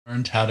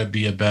Learned how to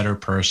be a better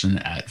person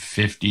at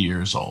 50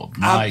 years old.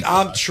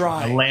 I'm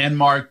trying. A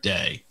landmark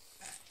day.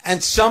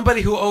 And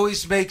somebody who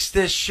always makes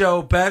this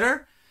show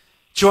better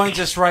joins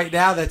us right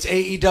now. That's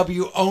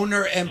AEW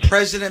owner and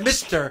president,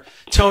 Mr.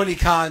 Tony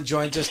Khan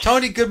joins us.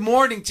 Tony, good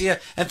morning to you,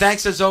 and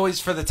thanks as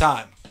always for the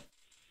time.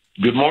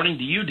 Good morning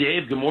to you,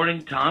 Dave. Good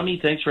morning, Tommy.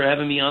 Thanks for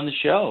having me on the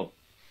show.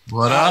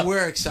 What up?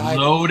 We're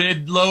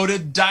excited.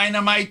 Loaded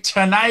dynamite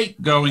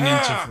tonight going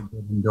into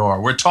Forbidden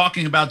Door. We're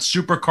talking about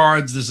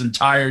supercards this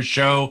entire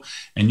show,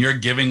 and you're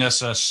giving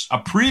us a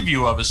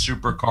preview of a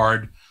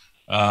supercard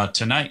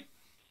tonight.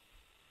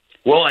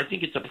 Well, I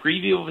think it's a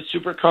preview of a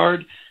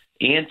supercard,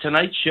 and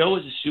tonight's show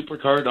is a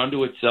supercard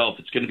unto itself.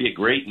 It's going to be a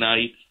great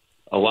night,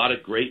 a lot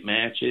of great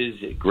matches,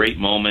 great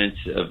moments,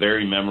 a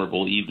very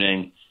memorable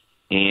evening,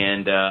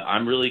 and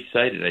I'm really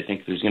excited. I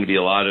think there's going to be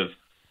a lot of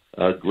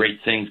great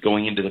things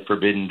going into the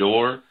Forbidden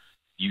Door.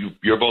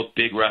 You're both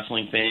big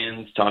wrestling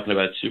fans talking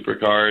about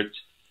supercards.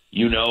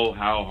 You know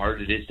how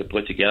hard it is to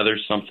put together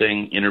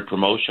something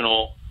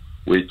interpromotional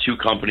with two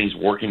companies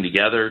working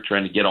together,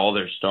 trying to get all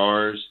their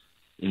stars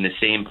in the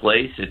same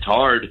place. It's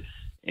hard,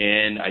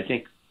 and I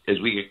think as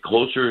we get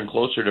closer and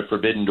closer to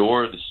Forbidden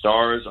Door, the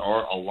stars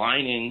are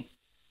aligning,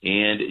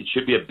 and it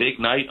should be a big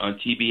night on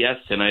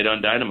TBS tonight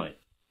on Dynamite.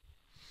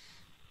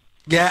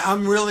 Yeah,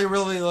 I'm really,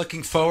 really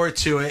looking forward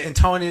to it. And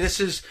Tony, this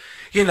is,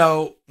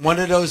 one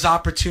of those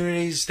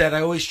opportunities that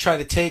I always try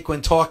to take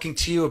when talking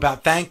to you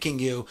about thanking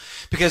you,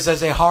 because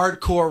as a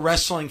hardcore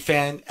wrestling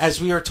fan,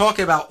 as we were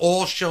talking about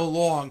all show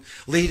long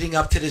leading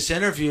up to this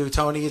interview,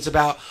 Tony, it's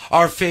about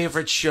our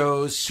favorite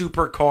shows,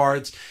 super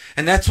cards,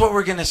 and that's what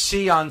we're going to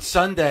see on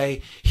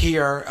Sunday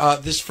here,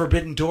 this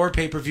Forbidden Door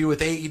pay-per-view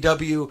with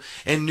AEW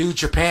and New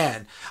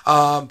Japan.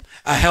 A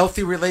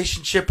healthy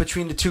relationship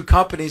between the two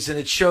companies, and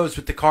it shows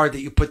with the card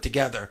that you put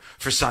together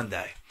for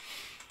Sunday.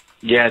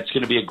 Yeah, it's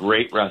going to be a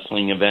great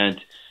wrestling event,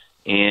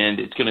 and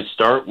it's going to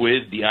start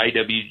with the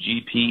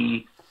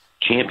IWGP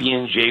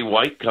champion Jay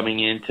White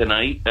coming in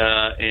tonight,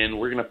 and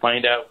we're going to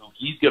find out who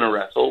he's going to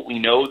wrestle. We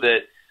know that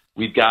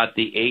we've got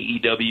the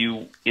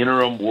AEW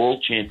Interim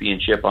World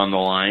Championship on the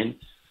line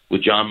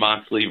with Jon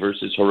Moxley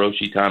versus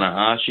Hiroshi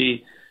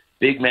Tanahashi.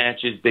 Big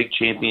matches, big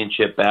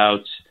championship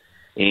bouts,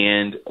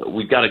 and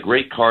we've got a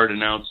great card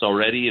announced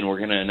already, and we're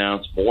going to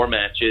announce more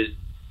matches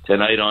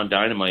tonight on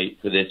Dynamite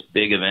for this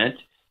big event.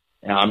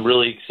 I'm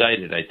really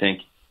excited. I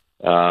think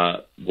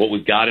what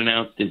we've got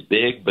announced is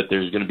big, but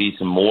there's going to be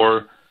some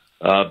more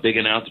big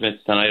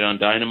announcements tonight on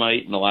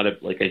Dynamite, and a lot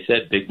of, like I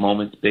said, big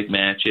moments, big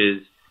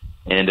matches,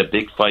 and a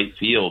big fight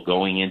feel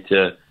going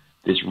into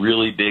this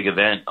really big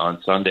event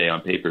on Sunday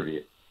on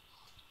pay-per-view.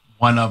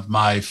 One of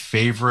my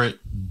favorite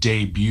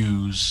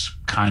debuts,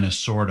 kind of,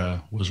 sort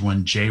of, was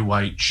when Jay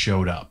White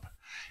showed up.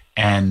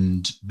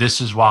 And this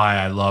is why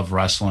I love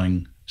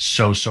wrestling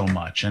so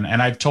much. And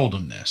I've told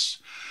him this.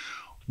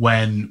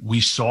 When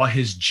we saw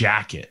his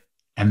jacket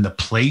and the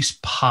place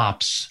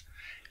pops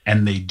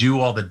and they do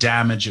all the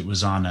damage, it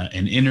was on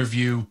an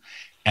interview.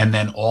 And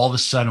then all of a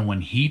sudden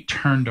when he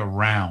turned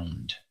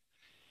around,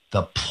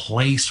 the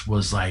place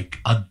was like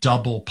a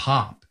double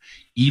pop,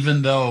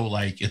 even though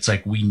it's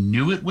like we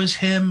knew it was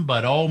him,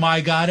 but oh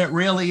my God, it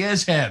really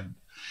is him.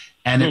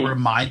 And it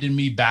reminded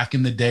me back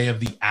in the day of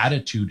the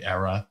Attitude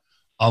Era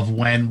of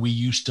when we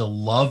used to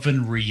love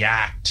and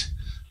react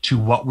to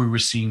what we were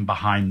seeing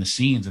behind the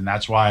scenes. And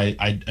that's why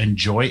I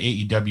enjoy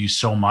AEW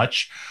so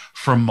much,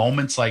 for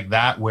moments like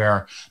that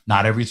where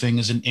not everything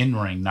is an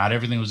in-ring, not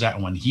everything was that.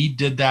 And when he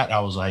did that,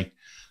 I was like,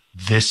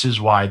 this is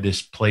why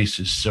this place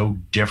is so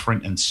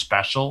different and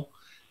special.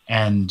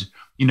 And,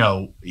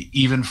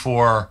 even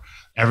for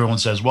everyone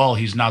says, well,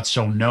 he's not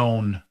so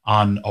known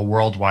on a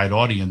worldwide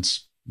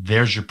audience.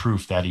 There's your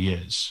proof that he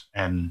is.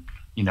 And,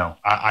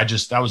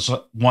 that was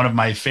one of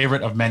my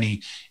favorite of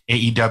many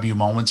AEW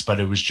moments,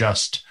 but it was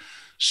just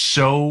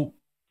so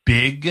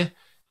big.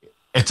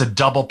 It's a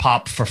double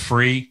pop for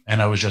free,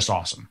 and it was just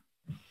awesome.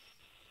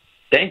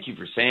 Thank you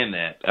for saying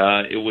that.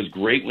 It was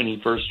great when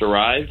he first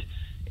arrived,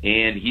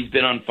 and he's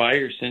been on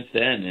fire since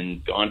then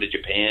and gone to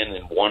Japan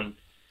and won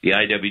the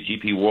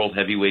IWGP World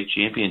Heavyweight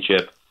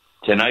Championship.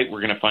 Tonight we're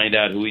going to find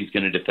out who he's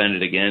going to defend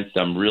it against.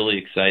 I'm really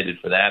excited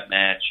for that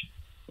match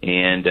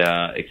and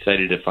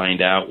excited to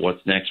find out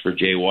what's next for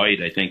Jay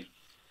White. I think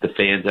the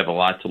fans have a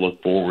lot to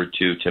look forward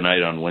to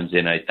tonight on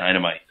Wednesday Night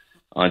Dynamite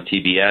on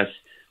TBS.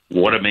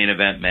 What a main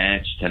event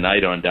match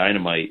tonight on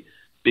Dynamite.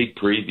 Big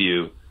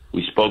preview.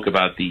 We spoke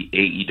about the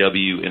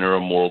AEW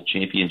Interim World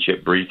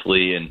Championship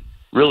briefly, and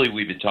really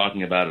we've been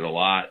talking about it a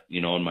lot,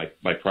 in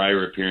my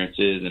prior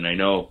appearances, and I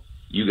know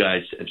you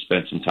guys have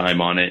spent some time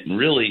on it. And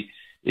really,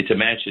 it's a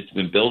match that's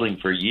been building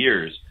for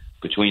years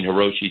between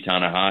Hiroshi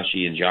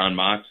Tanahashi and Jon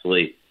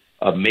Moxley,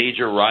 a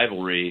major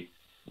rivalry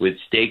with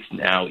stakes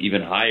now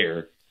even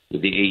higher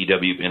with the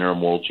AEW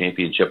Interim World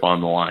Championship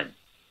on the line.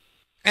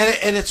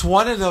 And it's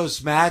one of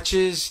those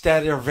matches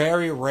that are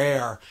very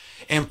rare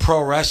in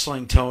pro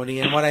wrestling, Tony.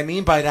 And what I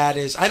mean by that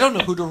is I don't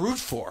know who to root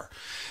for,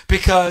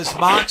 because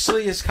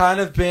Moxley has kind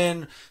of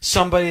been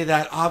somebody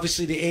that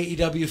obviously the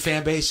AEW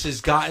fan base has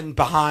gotten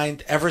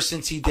behind ever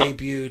since he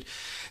debuted.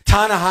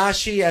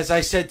 Tanahashi, as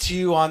I said to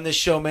you on this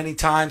show many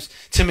times,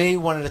 to me,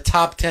 one of the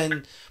top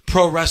 10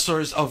 pro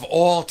wrestlers of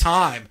all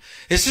time.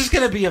 This is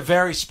going to be a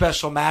very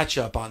special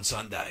matchup on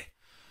Sunday.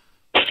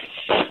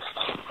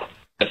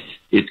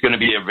 It's going to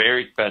be a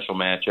very special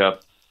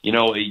matchup. You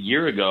know, a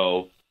year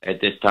ago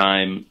at this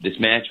time, this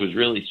match was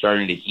really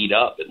starting to heat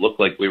up. It looked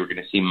like we were going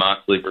to see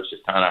Moxley versus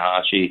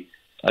Tanahashi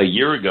a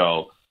year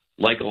ago.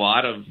 Like a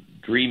lot of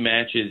dream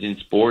matches in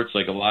sports,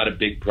 like a lot of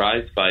big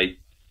prize fights,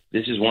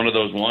 this is one of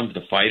those ones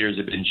the fighters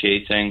have been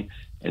chasing,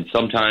 and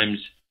sometimes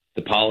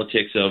the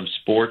politics of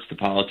sports, the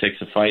politics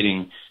of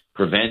fighting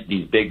prevent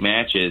these big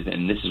matches,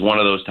 and this is one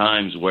of those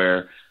times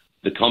where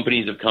the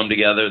companies have come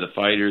together, the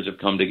fighters have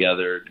come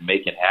together to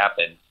make it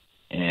happen,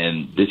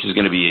 and this is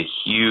going to be a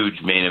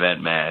huge main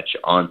event match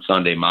on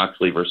Sunday,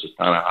 Moxley versus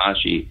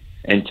Tanahashi,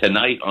 and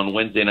tonight on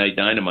Wednesday Night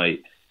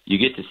Dynamite, you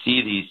get to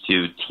see these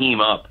two team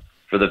up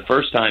for the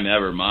first time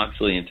ever,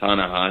 Moxley and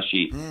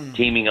Tanahashi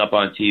teaming up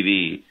on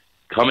TV,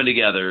 coming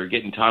together,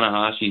 getting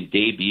Tanahashi's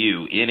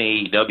debut in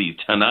AEW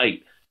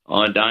tonight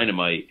on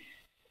Dynamite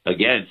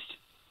against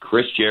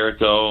Chris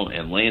Jericho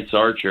and Lance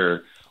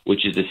Archer,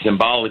 which is a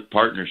symbolic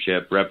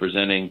partnership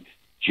representing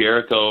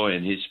Jericho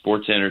and his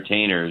sports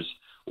entertainers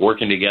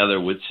working together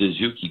with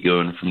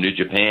Suzuki-gun from New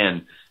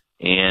Japan.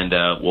 And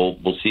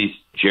we'll see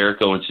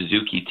Jericho and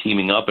Suzuki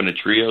teaming up in a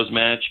trios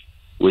match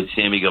with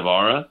Sammy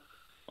Guevara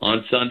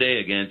on Sunday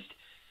against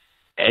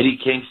Eddie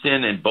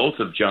Kingston and both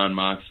of Jon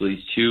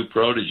Moxley's two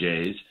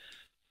proteges,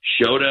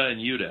 Shota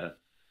and Yuta,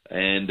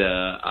 and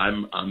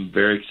I'm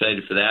very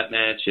excited for that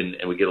match, and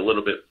we get a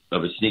little bit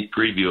of a sneak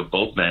preview of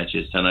both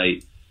matches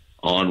tonight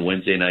on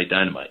Wednesday Night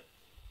Dynamite.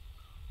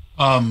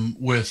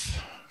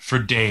 For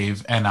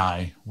Dave and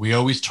I, we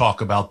always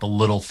talk about the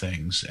little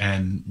things,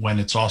 and when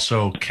it's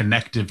also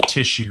connective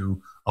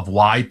tissue of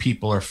why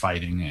people are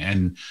fighting.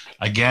 And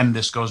again,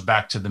 this goes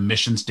back to the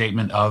mission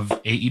statement of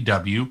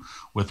AEW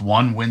with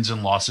one wins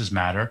and losses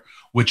matter,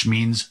 which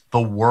means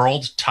the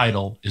world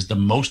title is the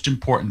most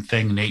important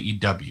thing in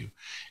AEW.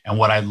 And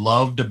what I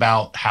loved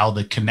about how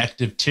the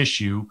connective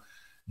tissue,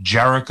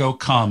 Jericho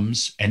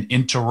comes and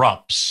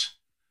interrupts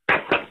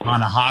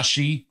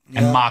Tanahashi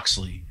and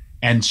Moxley,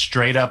 and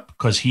straight up,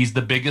 because he's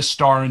the biggest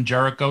star in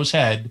Jericho's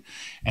head,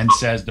 and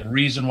says, the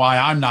reason why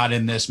I'm not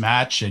in this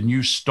match and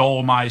you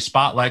stole my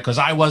spotlight because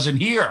I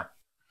wasn't here.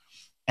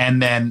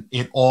 And then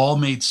it all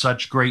made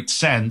such great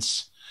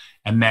sense.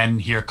 And then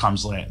here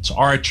comes Lance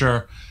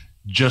Archer.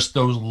 Just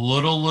those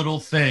little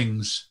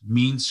things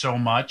mean so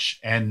much.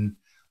 And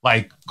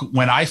like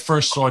when I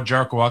first saw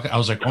Jericho walk, I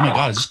was like, oh my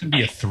God, is this going to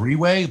be a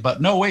three-way?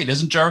 But no, wait,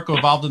 isn't Jericho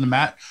involved in the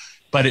match?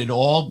 But it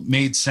all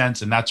made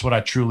sense, and that's what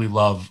I truly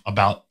love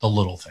about the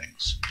little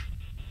things.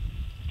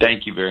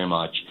 Thank you very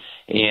much.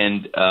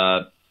 And,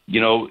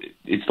 you know,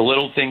 it's the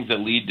little things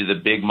that lead to the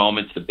big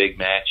moments, the big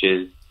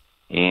matches.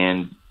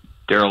 And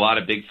there are a lot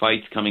of big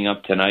fights coming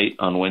up tonight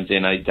on Wednesday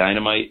Night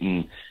Dynamite.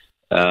 And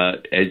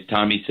as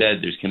Tommy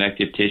said, there's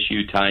connective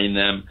tissue tying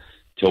them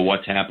to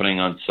what's happening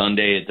on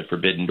Sunday at the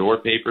Forbidden Door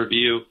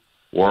pay-per-view.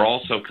 We're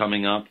also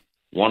coming up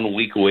 1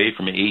 week away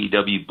from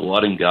AEW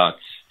Blood and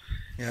Guts.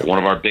 Yep. One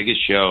of our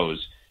biggest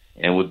shows.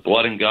 And with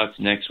Blood and Guts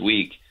next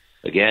week,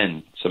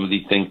 again, some of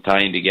these things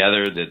tying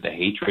together, the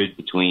hatred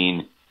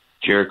between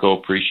Jericho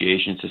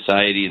Appreciation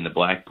Society and the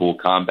Blackpool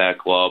Combat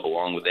Club,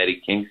 along with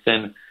Eddie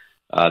Kingston,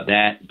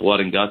 that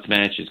Blood and Guts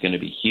match is going to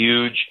be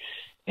huge.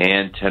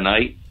 And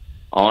tonight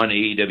on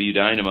AEW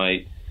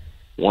Dynamite,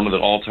 one of the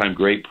all-time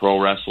great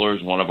pro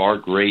wrestlers, one of our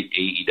great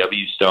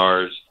AEW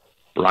stars,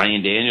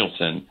 Bryan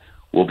Danielson,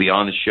 will be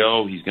on the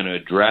show. He's going to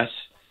address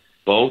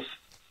both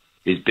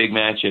his big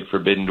match at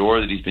Forbidden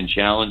Door that he's been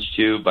challenged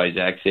to by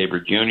Zack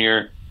Sabre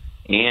Jr.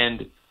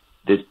 and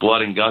this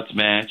Blood and Guts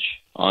match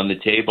on the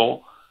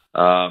table.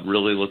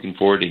 Really looking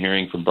forward to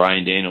hearing from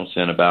Bryan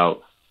Danielson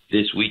about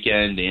this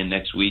weekend and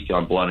next week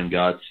on Blood and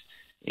Guts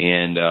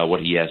and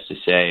what he has to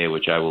say,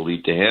 which I will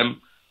leave to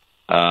him.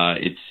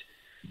 It's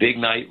big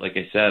night, like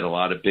I said, a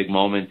lot of big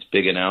moments,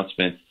 big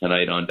announcements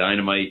tonight on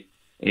Dynamite,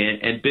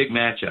 and big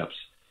matchups.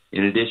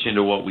 In addition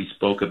to what we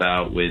spoke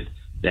about with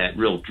that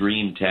real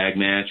dream tag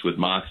match with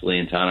Moxley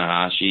and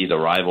Tanahashi, the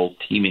rivals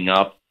teaming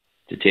up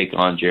to take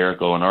on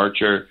Jericho and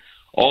Archer.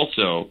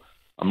 Also,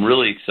 I'm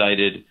really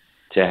excited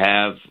to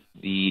have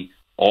the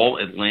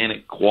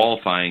All-Atlantic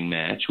qualifying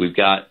match. We've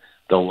got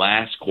the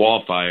last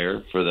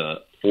qualifier for the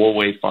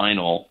four-way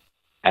final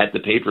at the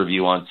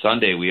pay-per-view on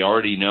Sunday. We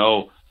already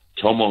know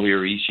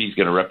Tomohiro Ishii is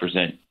going to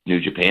represent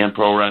New Japan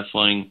Pro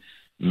Wrestling.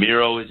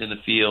 Miro is in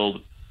the field.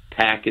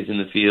 Pac is in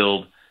the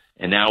field.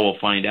 And now we'll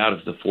find out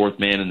if the fourth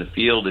man in the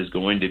field is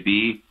going to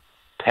be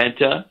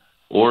Penta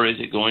or is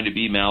it going to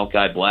be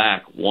Malachi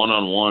Black,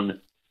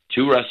 one-on-one,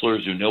 two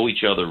wrestlers who know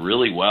each other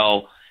really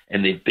well,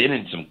 and they've been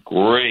in some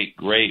great,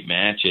 great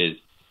matches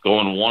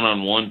going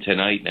one-on-one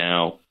tonight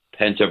now,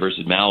 Penta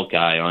versus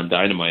Malachi on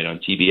Dynamite on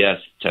TBS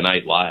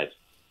tonight live.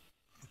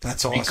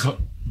 That's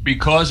awesome.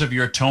 Because of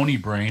your Tony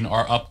brain,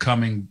 our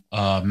upcoming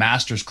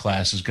master's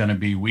class is going to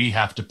be we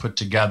have to put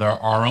together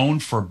our own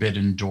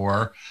Forbidden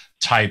Door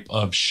type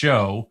of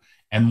show.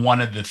 And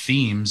one of the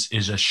themes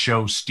is a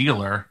show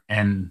stealer.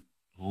 And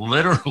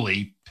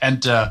literally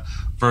Penta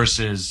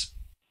versus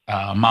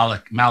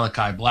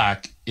Malachi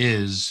Black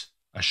is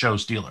a show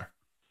stealer.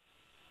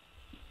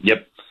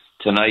 Yep.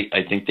 Tonight,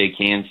 I think they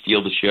can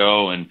steal the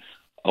show, and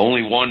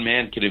only one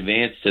man can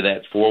advance to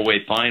that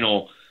four-way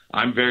final.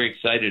 I'm very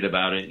excited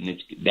about it,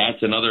 and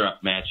that's another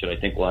match that I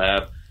think will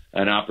have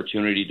an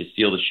opportunity to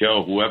steal the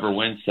show. Whoever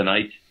wins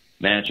tonight's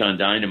match on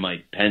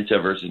Dynamite,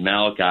 Penta versus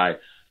Malachi,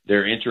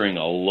 they're entering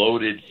a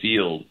loaded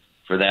field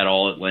for that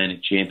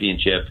All-Atlantic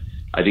Championship.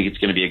 I think it's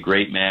going to be a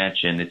great match,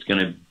 and it's going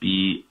to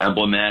be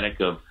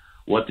emblematic of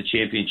what the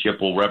championship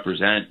will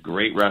represent.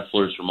 Great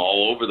wrestlers from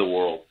all over the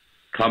world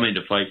coming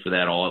to fight for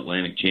that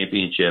All-Atlantic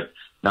Championship.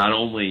 Not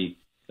only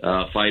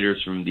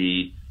fighters from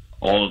the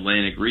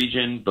All-Atlantic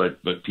region,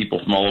 but people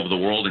from all over the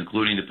world,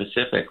 including the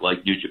Pacific,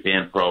 like New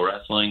Japan Pro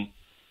Wrestling.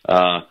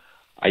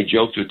 I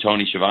joked with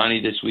Tony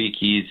Schiavone this week.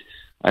 He's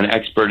an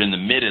expert in the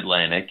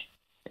Mid-Atlantic,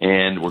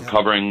 and we're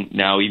covering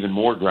now even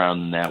more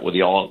ground than that with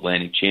the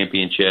All-Atlantic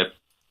Championship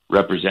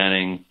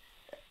representing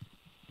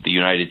the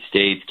United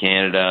States,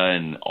 Canada,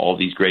 and all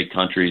these great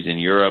countries in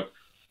Europe,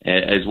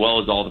 as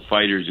well as all the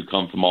fighters who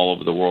come from all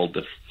over the world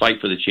to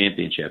fight for the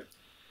championship.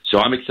 So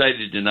I'm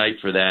excited tonight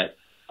for that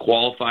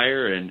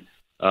qualifier, and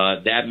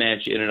that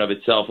match in and of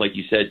itself, like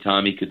you said,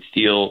 Tommy, could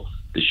steal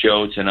the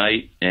show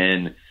tonight.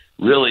 And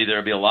really,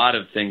 there'll be a lot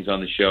of things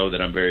on the show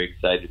that I'm very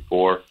excited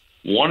for.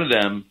 One of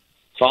them,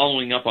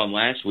 following up on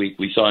last week,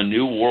 we saw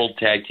new World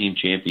Tag Team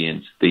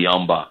Champions, the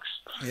Young Bucks.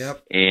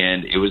 Yep.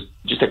 And it was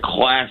just a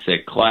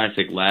classic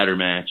ladder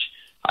match.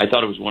 I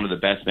thought it was one of the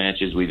best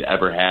matches we've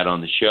ever had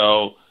on the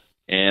show,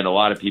 and a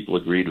lot of people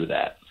agreed with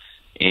that.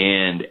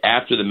 And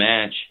after the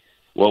match,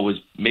 what was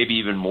maybe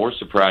even more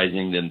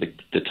surprising than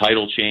the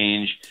title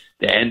change,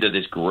 the end of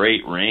this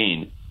great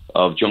reign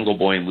of Jungle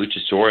Boy and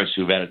Luchasaurus,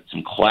 who've had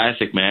some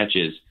classic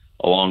matches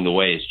along the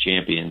way as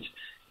champions.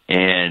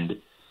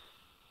 And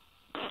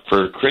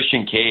for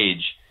Christian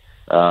Cage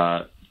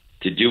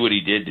to do what he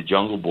did to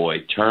Jungle Boy,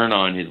 turn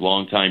on his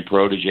longtime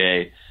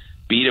protege,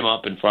 beat him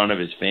up in front of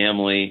his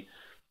family,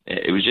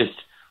 it was just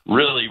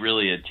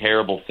really a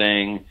terrible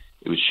thing.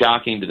 It was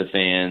shocking to the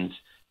fans.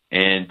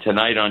 And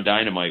tonight on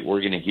Dynamite,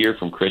 we're going to hear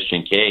from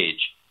Christian Cage.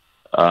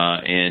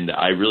 And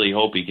I really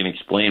hope he can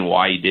explain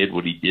why he did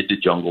what he did to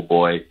Jungle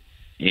Boy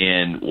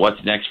and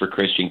what's next for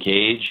Christian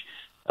Cage.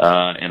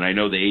 And I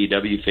know the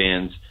AEW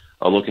fans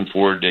are looking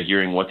forward to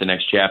hearing what the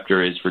next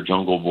chapter is for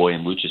Jungle Boy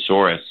and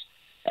Luchasaurus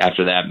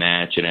after that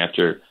match and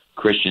after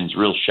Christian's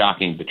real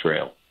shocking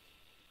betrayal.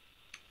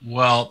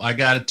 Well, I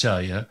got to tell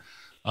you,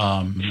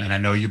 and I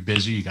know you're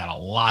busy, you got a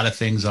lot of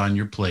things on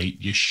your plate.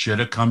 You should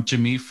have come to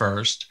me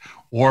first,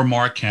 or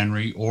Mark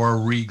Henry, or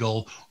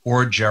Regal,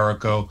 or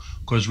Jericho,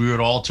 because we would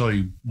all tell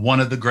you one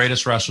of the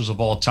greatest wrestlers of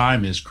all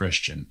time is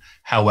Christian.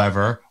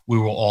 However, we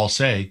will all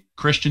say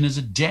Christian is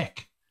a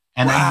dick.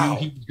 And I knew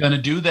he was going to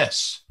do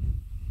this.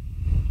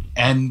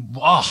 And,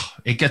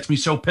 it gets me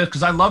so pissed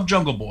because I love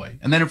Jungle Boy.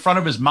 And then in front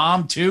of his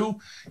mom, too,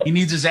 he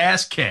needs his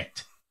ass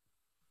kicked.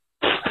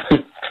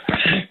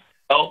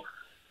 Oh,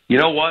 you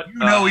know what? You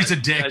know he's a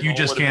dick. You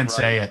just can't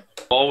say it.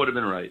 All would have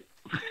been right.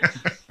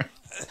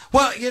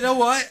 Well, you know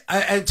what?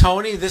 And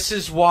Tony, this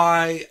is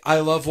why I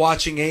love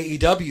watching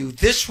AEW.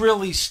 This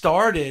really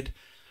started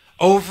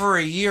over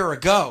a year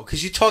ago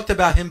because you talked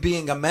about him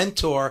being a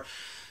mentor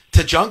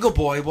to Jungle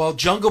Boy. Well,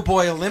 Jungle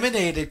Boy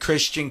eliminated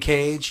Christian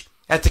Cage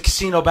at the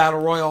Casino Battle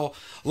Royal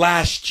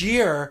last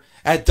year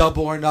at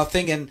Double or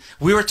Nothing. And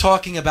we were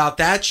talking about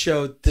that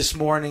show this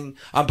morning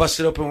on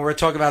Busted Open. We were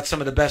talking about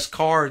some of the best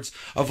cards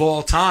of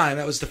all time.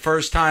 That was the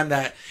first time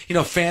that,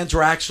 fans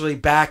were actually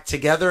back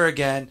together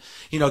again,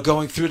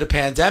 going through the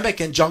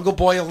pandemic, and Jungle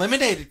Boy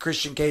eliminated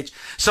Christian Cage.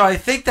 So I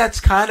think that's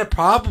kind of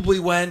probably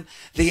when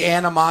the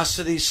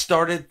animosity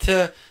started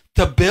to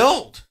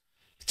build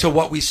to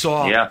what we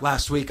saw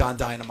last week on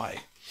Dynamite.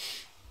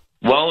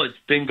 Well, it's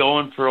been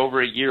going for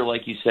over a year,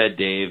 like you said,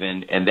 Dave,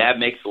 and that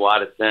makes a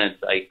lot of sense.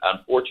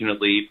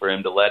 Unfortunately, for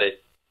him to let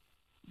it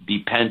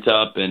be pent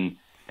up and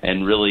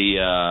really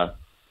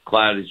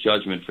cloud his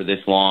judgment for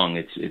this long,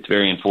 it's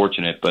very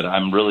unfortunate. But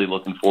I'm really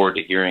looking forward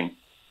to hearing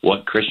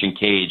what Christian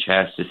Cage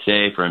has to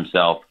say for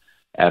himself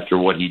after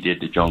what he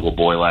did to Jungle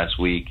Boy last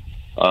week.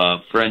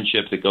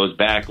 Friendship that goes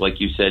back, like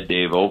you said,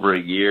 Dave, over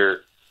a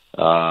year,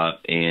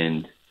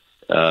 and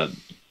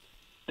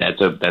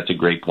that's a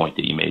great point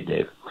that you made,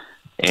 Dave.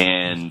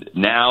 And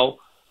now,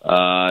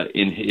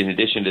 in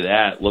addition to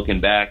that,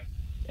 looking back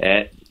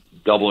at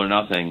Double or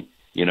Nothing,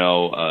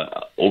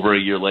 over a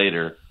year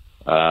later,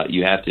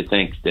 you have to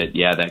think that,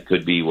 that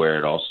could be where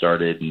it all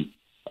started.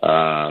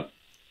 And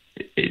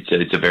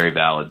it's a very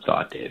valid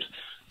thought, Dave.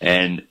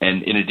 And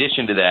in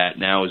addition to that,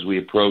 now as we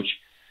approach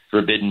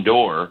Forbidden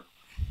Door,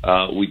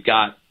 we've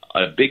got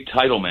a big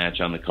title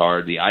match on the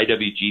card, the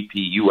IWGP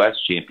US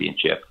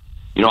Championship.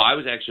 I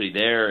was actually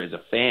there as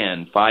a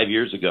fan 5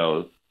 years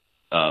ago,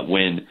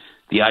 when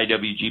the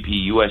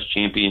IWGP US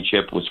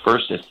Championship was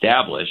first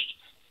established.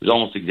 It was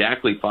almost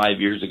exactly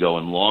 5 years ago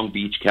in Long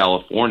Beach,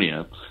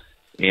 California.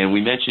 And we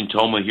mentioned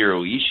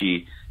Tomohiro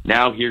Ishii.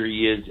 Now here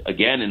he is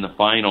again in the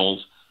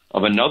finals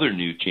of another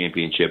new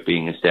championship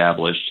being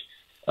established.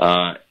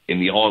 in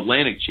the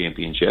All-Atlantic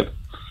Championship.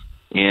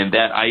 And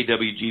that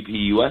IWGP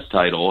US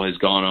title has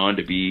gone on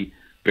to be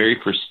a very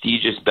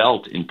prestigious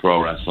belt in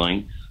pro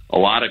wrestling. A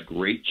lot of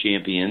great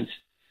champions,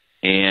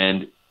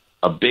 and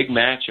a big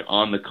match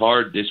on the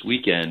card this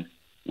weekend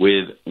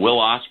with Will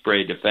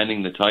Ospreay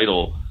defending the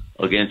title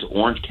against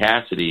Orange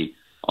Cassidy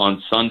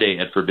on Sunday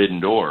at Forbidden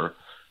Door.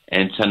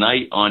 And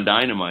tonight on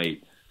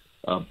Dynamite,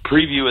 a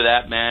preview of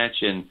that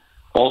match, and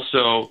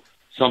also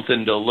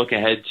something to look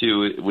ahead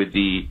to with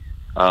the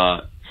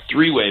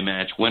three-way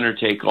match, winner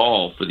take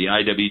all, for the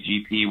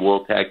IWGP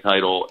World Tag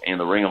title and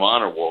the Ring of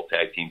Honor World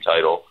Tag Team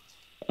title.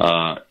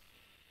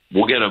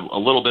 We'll get a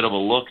little bit of a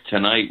look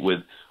tonight with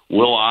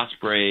Will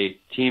Ospreay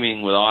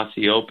teaming with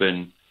Aussie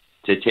Open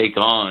to take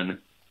on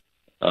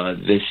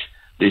this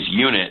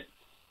unit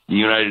the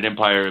United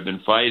Empire have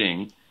been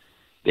fighting.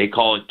 They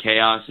call it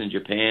Chaos in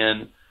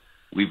Japan.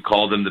 We've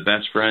called them the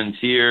best friends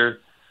here.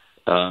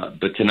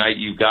 But tonight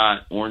you've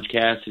got Orange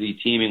Cassidy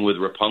teaming with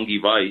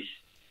Roppongi Vice,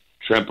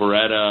 Trent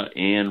Beretta,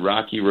 and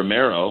Rocky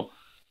Romero,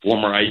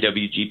 former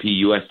IWGP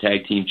US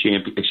Tag Team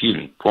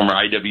champion, former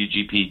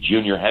IWGP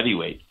Junior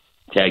Heavyweight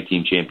Tag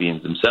Team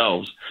champions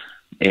themselves.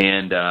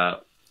 And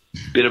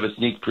bit of a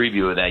sneak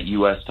preview of that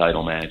US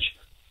title match,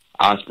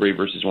 Ospreay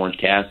versus Orange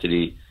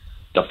Cassidy.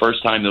 The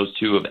first time those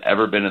two have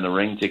ever been in the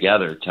ring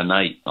together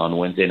tonight on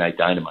Wednesday Night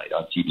Dynamite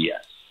on TBS.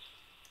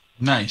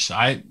 Nice.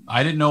 I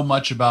didn't know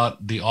much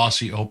about the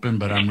Aussie Open,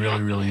 but I'm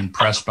really, really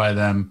impressed by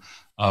them.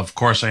 Of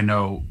course, I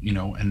know,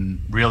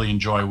 and really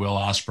enjoy Will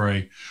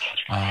Ospreay.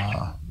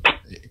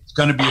 It's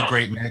going to be a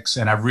great mix,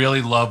 and I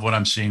really love what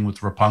I'm seeing with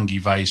Roppongi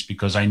Vice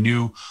because I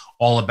knew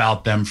all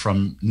about them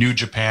from New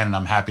Japan, and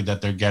I'm happy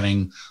that they're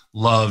getting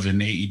love in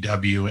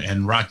AEW.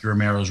 And Rocky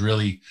Romero's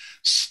really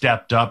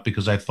stepped up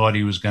because I thought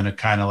he was going to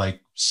kind of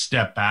like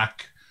step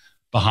back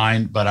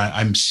behind, but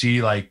I'm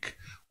see like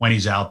when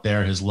he's out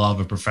there, his love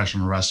of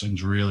professional wrestling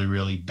is really,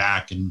 really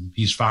back, and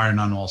he's firing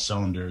on all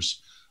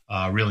cylinders.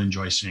 Really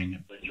enjoy seeing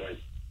it.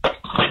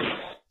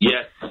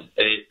 Yes,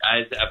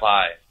 as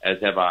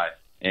have I.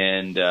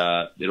 And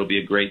it'll be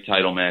a great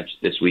title match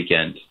this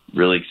weekend.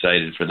 Really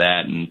excited for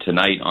that. And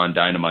tonight on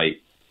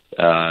Dynamite,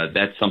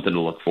 that's something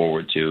to look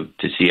forward to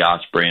see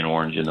Ospreay and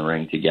Orange in the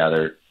ring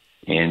together,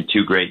 and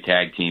two great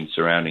tag teams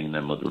surrounding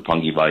them with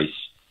Roppongi Vice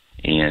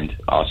and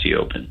Aussie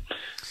Open.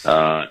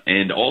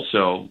 And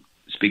also,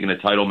 speaking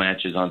of title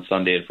matches on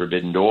Sunday at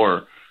Forbidden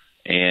Door,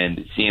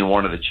 and seeing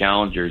one of the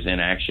challengers in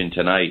action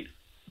tonight,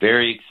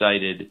 very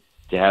excited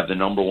to have the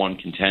number one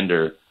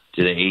contender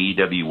to the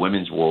AEW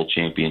Women's World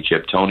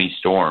Championship, Toni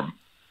Storm,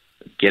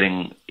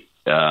 getting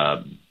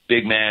a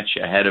big match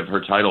ahead of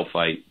her title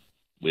fight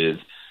with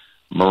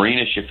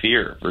Marina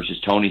Shafir versus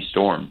Toni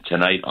Storm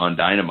tonight on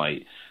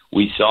Dynamite.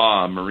 We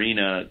saw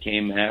Marina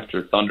came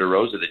after Thunder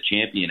Rosa, the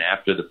champion,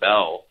 after the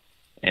bell,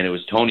 and it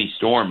was Toni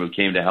Storm who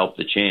came to help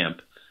the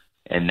champ.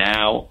 And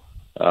now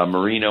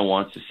Marina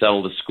wants to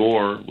settle the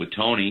score with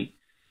Toni,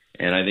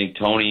 and I think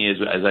Toni,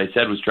 as I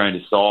said, was trying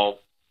to solve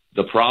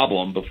the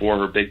problem before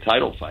her big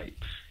title fight.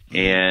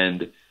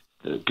 And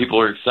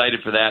people are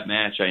excited for that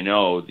match. I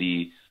know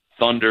the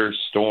Thunder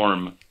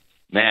Storm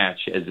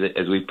match,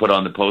 as we put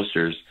on the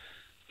posters,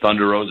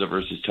 Thunder Rosa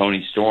versus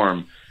Toni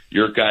Storm.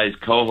 Your guys'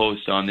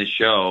 co-host on this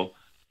show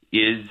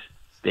is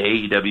the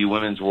AEW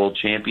Women's World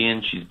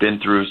Champion. She's been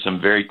through some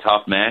very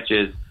tough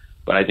matches,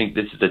 but I think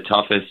this is the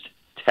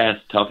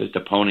toughest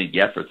opponent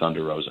yet for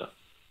Thunder Rosa.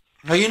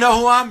 Well, you know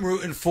who I'm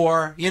rooting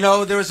for.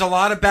 There was a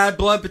lot of bad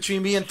blood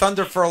between me and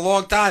Thunder for a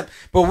long time,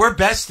 but we're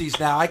besties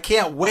now. I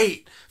can't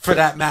wait for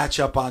that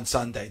matchup on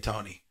Sunday,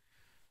 Tony.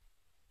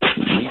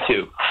 Me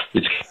too.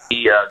 It's going to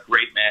be a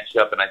great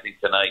matchup, and I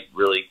think tonight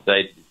really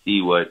excited to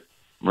see what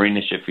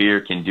Marina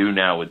Shafir can do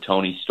now with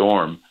Toni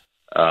Storm,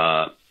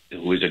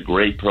 who is a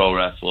great pro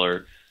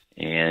wrestler,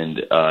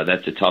 and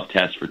that's a tough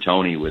test for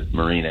Toni with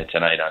Marina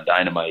tonight on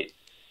Dynamite.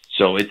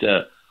 So it's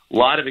a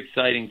lot of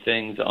exciting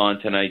things on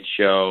tonight's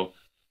show.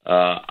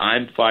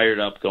 I'm fired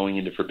up going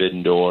into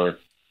Forbidden Door,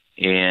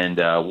 and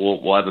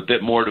we'll have a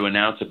bit more to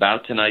announce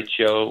about tonight's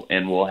show,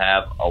 and we'll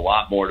have a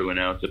lot more to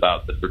announce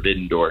about the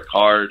Forbidden Door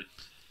card.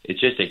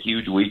 It's just a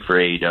huge week for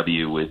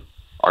AEW with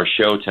our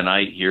show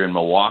tonight here in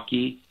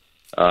Milwaukee,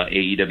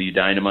 AEW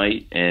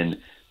Dynamite, and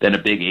then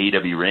a big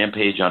AEW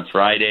Rampage on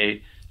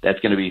Friday. That's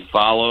going to be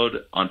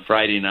followed on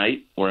Friday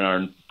night. We're in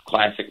our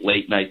classic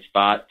late night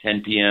spot,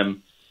 10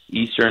 p.m.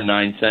 Eastern,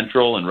 9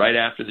 Central, and right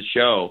after the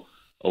show,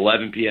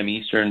 11 p.m.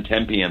 Eastern,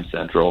 10 p.m.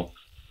 Central,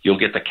 you'll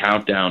get the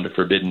countdown to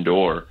Forbidden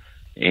Door,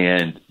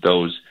 and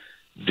those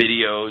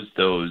videos,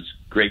 those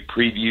great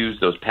previews,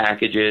 those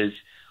packages,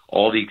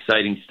 all the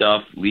exciting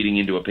stuff leading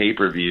into a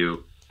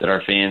pay-per-view that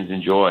our fans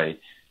enjoy.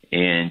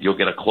 And you'll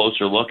get a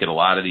closer look at a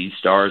lot of these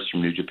stars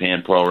from New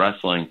Japan Pro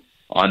Wrestling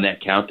on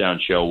that countdown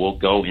show. We'll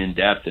go in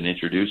depth and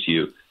introduce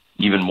you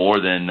even more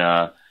than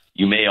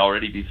you may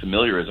already be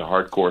familiar as a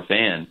hardcore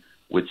fan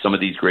with some of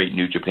these great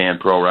New Japan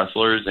Pro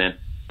Wrestlers and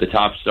the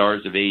top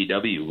stars of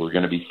AEW. We're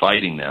going to be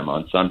fighting them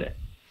on Sunday.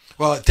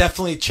 Well,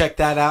 definitely check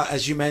that out.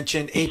 As you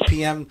mentioned, 8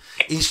 p.m.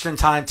 Eastern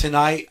time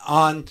tonight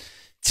on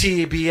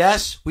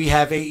TBS, we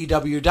have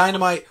AEW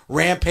Dynamite,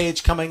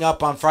 Rampage coming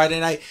up on Friday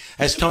night,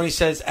 as Tony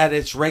says, at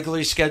its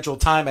regularly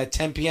scheduled time at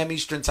 10 p.m.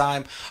 Eastern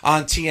Time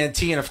on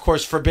TNT. And, of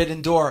course,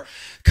 Forbidden Door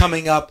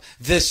coming up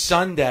this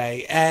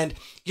Sunday. And,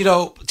 you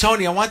know,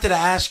 Tony, I wanted to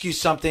ask you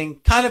something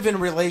kind of in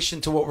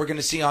relation to what we're going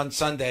to see on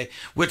Sunday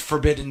with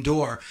Forbidden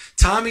Door.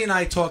 Tommy and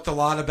I talked a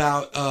lot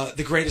about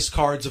the greatest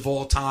cards of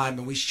all time,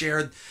 and we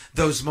shared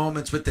those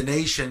moments with the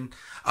nation.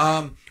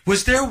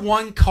 Was there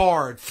one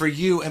card for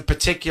you in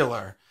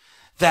particular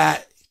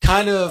that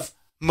kind of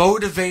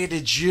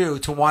motivated you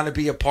to want to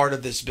be a part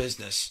of this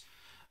business?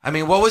 I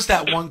mean, what was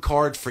that one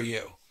card for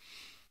you?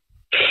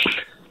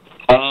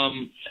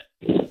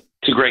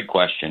 It's a great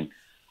question.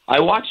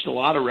 I watched a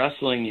lot of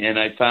wrestling, and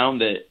I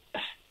found that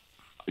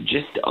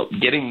just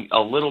getting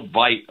a little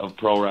bite of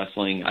pro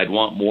wrestling, I'd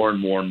want more and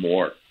more and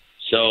more.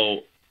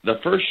 So the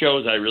first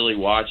shows I really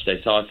watched,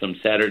 I saw some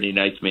Saturday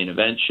night's main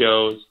event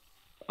shows.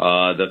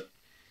 The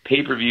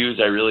pay-per-views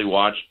I really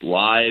watched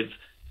live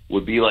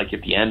would be like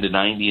at the end of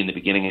 90 and the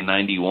beginning of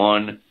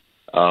 91,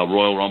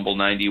 Royal Rumble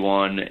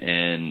 91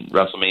 and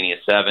WrestleMania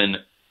 7.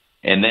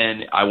 And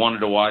then I wanted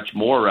to watch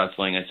more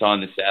wrestling. I saw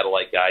in the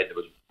satellite guide that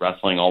was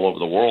wrestling all over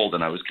the world,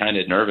 and I was kind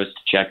of nervous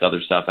to check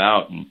other stuff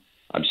out, and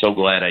I'm so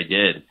glad I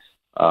did.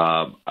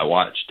 I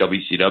watched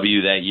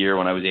WCW that year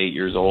when I was 8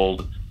 years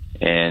old,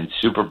 and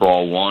Super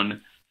Brawl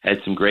 1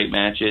 had some great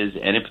matches,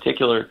 and in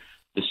particular,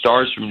 the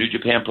stars from New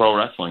Japan Pro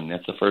Wrestling.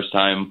 That's the first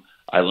time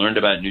I learned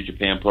about New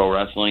Japan Pro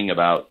Wrestling,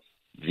 about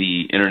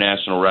the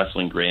International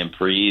Wrestling Grand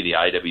Prix, the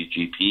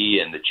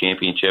IWGP, and the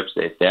championships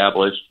they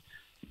established,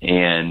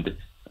 and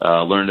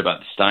learned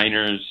about the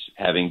Steiners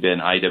having been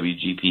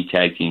IWGP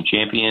Tag Team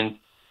Champions,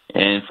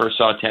 and first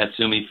saw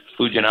Tatsumi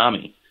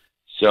Fujinami.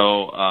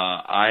 So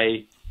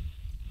I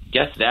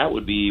guess that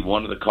would be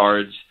one of the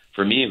cards.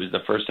 For me, it was the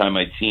first time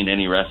I'd seen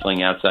any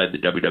wrestling outside the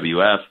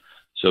WWF.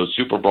 So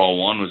Super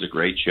Brawl 1 was a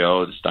great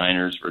show, the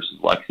Steiners versus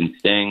Lex and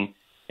Sting,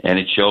 and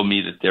it showed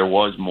me that there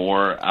was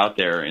more out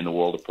there in the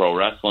world of pro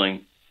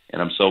wrestling,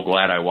 and I'm so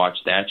glad I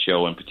watched that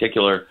show in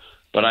particular.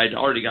 But I'd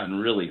already gotten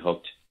really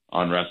hooked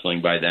on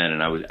wrestling by then,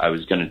 and I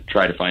was going to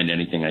try to find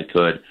anything I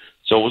could.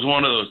 So it was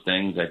one of those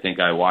things. I think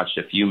I watched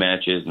a few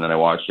matches, and then I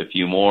watched a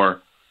few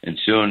more, and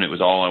soon it was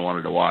all I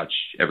wanted to watch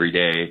every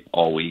day,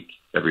 all week,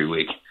 every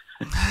week.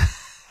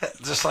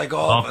 Just like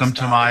all Welcome of us,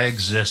 to my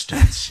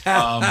existence.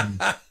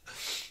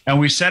 And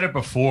we said it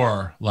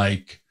before,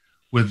 like,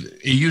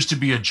 it used to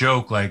be a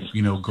joke, like,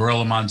 you know,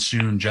 Gorilla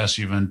Monsoon,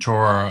 Jesse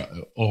Ventura,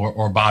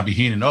 or Bobby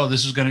Heenan. Oh,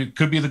 this is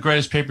could be the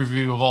greatest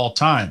pay-per-view of all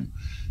time.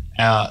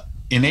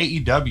 In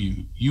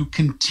AEW, you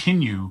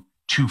continue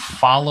to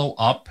follow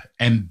up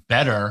and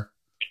better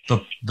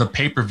the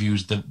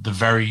pay-per-views, the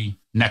very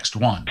next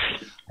one.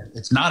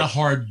 It's not a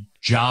hard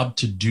job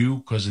to do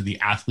because of the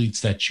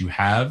athletes that you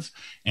have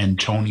and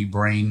Tony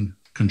Brain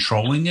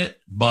controlling it,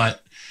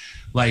 but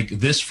like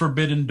this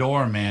Forbidden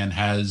Door, man,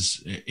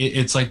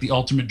 it's like the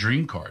ultimate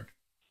dream card.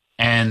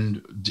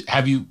 And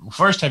have you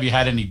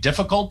had any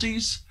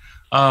difficulties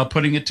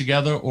putting it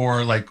together,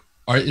 or like,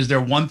 is there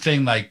one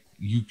thing like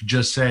you could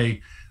just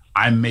say,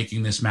 I'm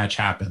making this match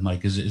happen?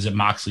 Like, is it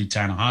Moxley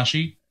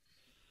Tanahashi?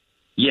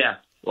 Yeah.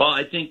 Well,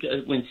 I think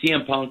when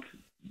CM Punk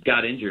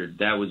got injured,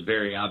 that was a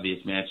very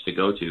obvious match to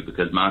go to,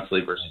 because Moxley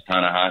versus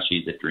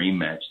Tanahashi is a dream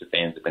match the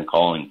fans have been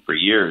calling for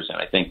years.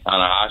 And I think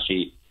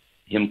Tanahashi,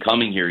 him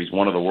coming here, he's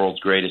one of the world's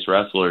greatest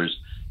wrestlers,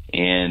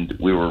 and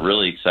we were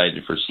really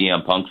excited for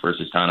CM Punk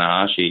versus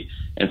Tanahashi.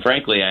 And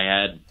frankly, I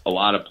had a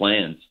lot of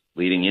plans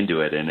leading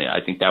into it, and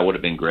I think that would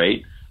have been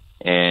great.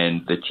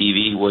 And the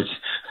TV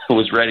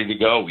was ready to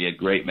go. We had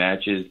great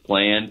matches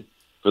planned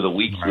for the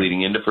weeks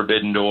leading into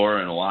Forbidden Door,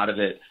 and a lot of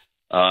it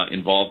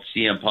involved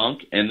CM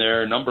Punk, and there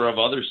are a number of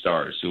other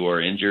stars who are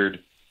injured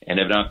and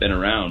have not been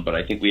around. But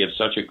I think we have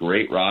such a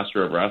great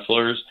roster of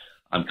wrestlers.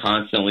 I'm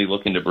constantly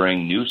looking to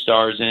bring new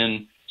stars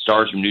in,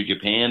 stars from New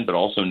Japan, but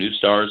also new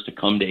stars to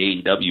come to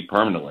AEW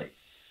permanently.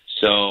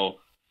 So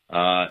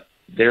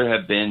there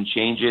have been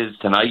changes.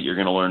 Tonight you're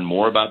going to learn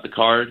more about the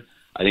card.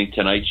 I think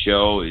tonight's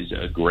show is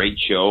a great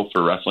show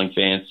for wrestling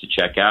fans to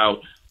check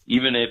out,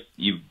 even if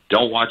you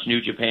don't watch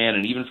New Japan,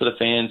 and even for the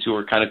fans who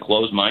are kind of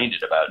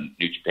closed-minded about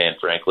New Japan,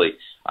 frankly.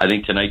 I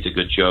think tonight's a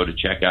good show to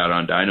check out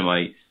on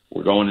Dynamite.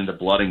 We're going into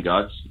Blood and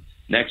Guts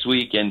next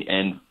week,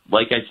 and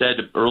like I said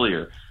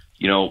earlier,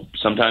 you know,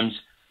 sometimes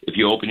if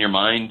you open your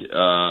mind,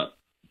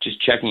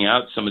 just checking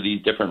out some of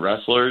these different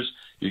wrestlers,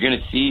 you're going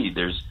to see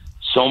there's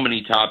so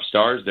many top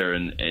stars there,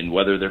 and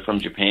whether they're from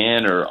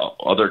Japan or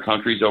other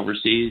countries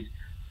overseas,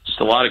 just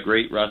a lot of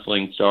great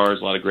wrestling stars,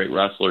 a lot of great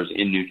wrestlers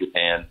in New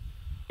Japan.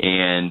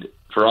 And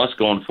for us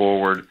going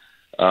forward,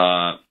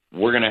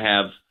 we're going to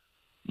have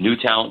new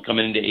talent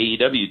coming into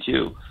AEW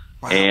too.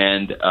 Wow.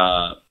 And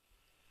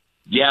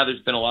yeah,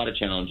 there's been a lot of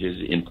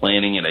challenges in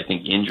planning, and I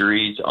think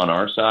injuries on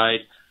our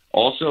side,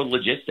 also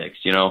logistics.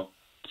 You know,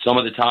 some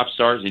of the top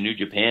stars in New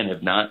Japan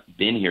have not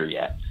been here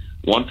yet.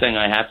 One thing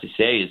I have to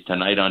say is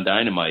tonight on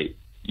Dynamite,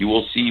 you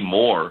will see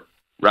more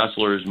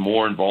wrestlers,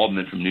 more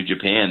involvement from New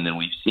Japan than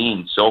we've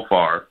seen so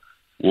far.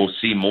 We'll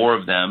see more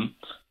of them,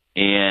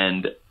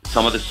 and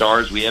some of the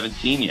stars we haven't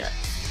seen yet.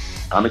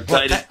 I'm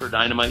excited for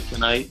Dynamite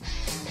tonight,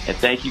 and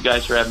thank you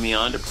guys for having me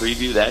on to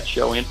preview that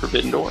show and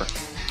Forbidden Door.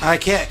 I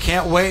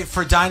can't wait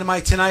for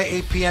Dynamite tonight,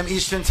 8 p.m.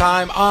 Eastern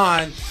Time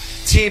on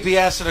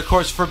TBS, and of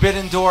course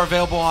Forbidden Door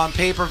available on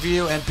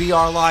pay-per-view and BR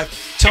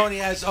Live.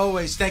 Tony, as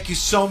always, thank you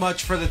so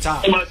much for the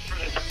time.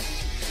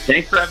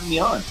 Thanks for having me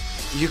on.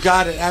 You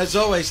got it. As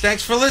always,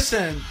 thanks for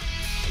listening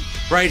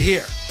right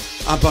here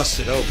on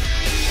Busted Open.